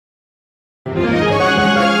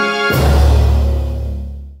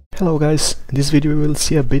Hello guys, in this video we will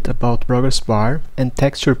see a bit about progress bar and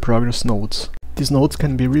texture progress nodes. These nodes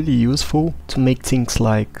can be really useful to make things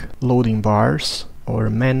like loading bars, or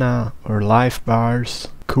mana or life bars,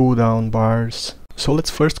 cooldown bars. So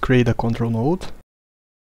let's first create a control node.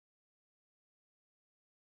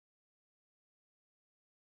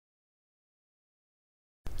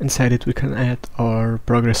 Inside it we can add our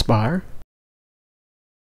progress bar.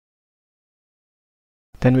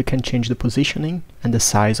 Then we can change the positioning and the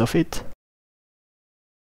size of it.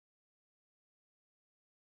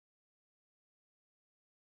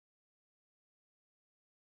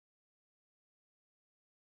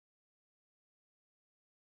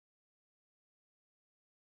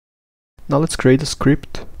 Now let's create a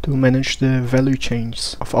script to manage the value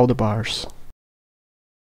changes of all the bars.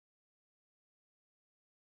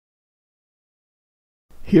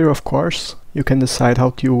 Here, of course, you can decide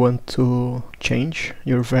how you want to change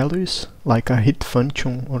your values, like a hit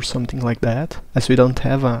function or something like that. As we don't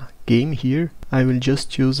have a game here, I will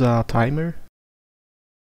just use a timer.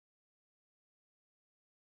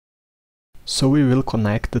 So we will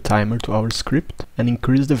connect the timer to our script and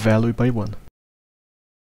increase the value by 1.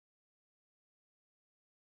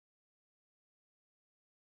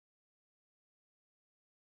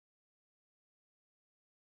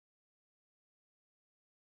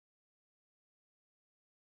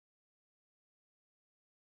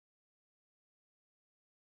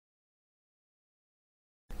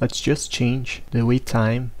 Let's just change the wait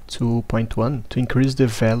time to 0.1 to increase the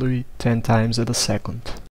value 10 times at a second.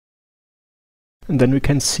 And then we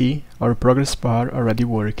can see our progress bar already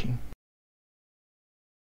working.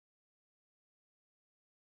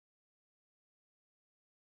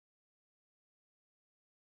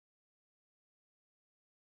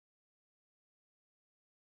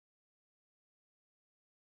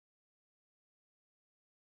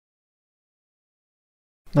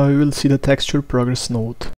 Now we will see the texture progress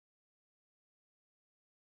node.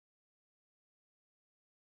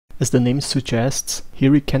 As the name suggests,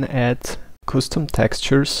 here we can add custom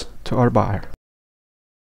textures to our bar.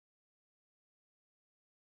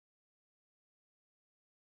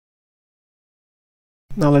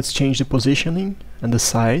 Now let's change the positioning and the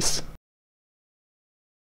size.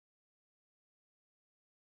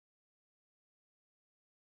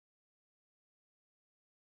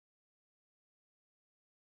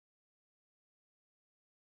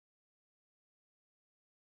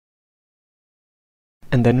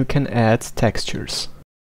 And then we can add textures.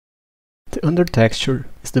 The under texture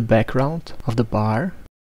is the background of the bar.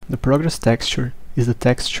 The progress texture is the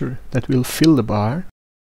texture that will fill the bar.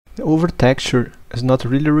 The over texture is not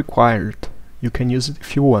really required. You can use it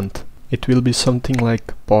if you want. It will be something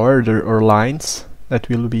like border or lines that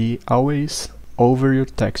will be always over your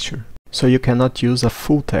texture. So you cannot use a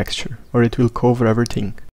full texture or it will cover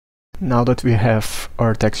everything. Now that we have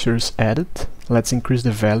our textures added, let's increase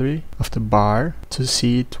the value of the bar to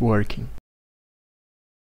see it working.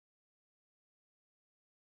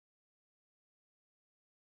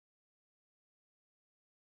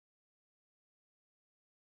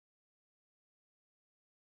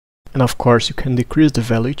 And of course you can decrease the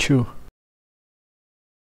value too.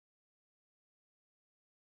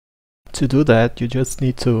 To do that, you just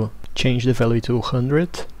need to change the value to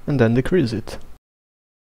 100 and then decrease it.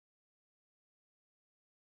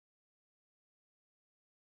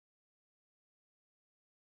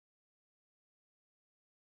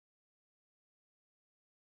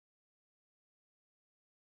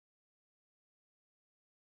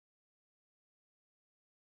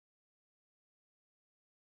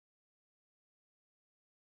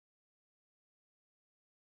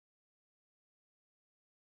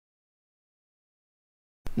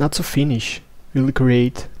 Now to finish, we'll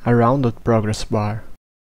create a rounded progress bar.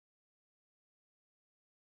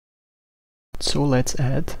 So let's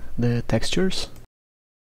add the textures.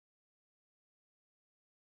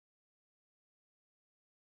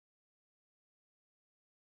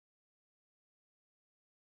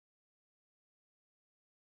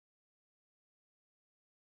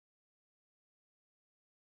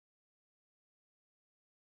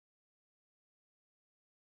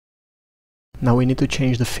 Now we need to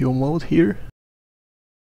change the fill mode here.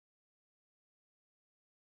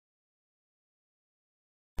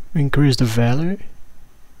 Increase the value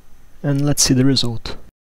and let's see the result.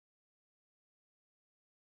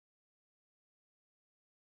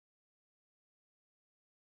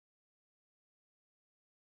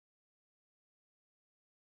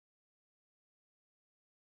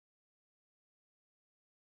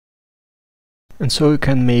 And so you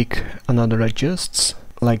can make another adjusts,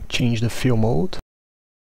 like change the fill mode.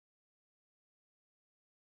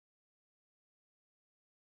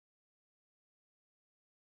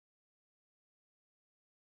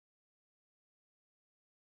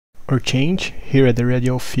 or change here at the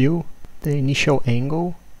radial fill the initial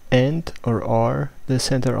angle and/or the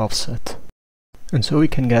center offset. And so we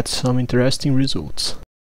can get some interesting results.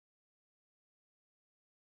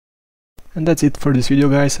 And that's it for this video,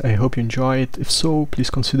 guys. I hope you enjoy it. If so, please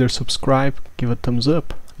consider subscribe, give a thumbs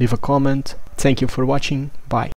up, leave a comment. Thank you for watching. Bye.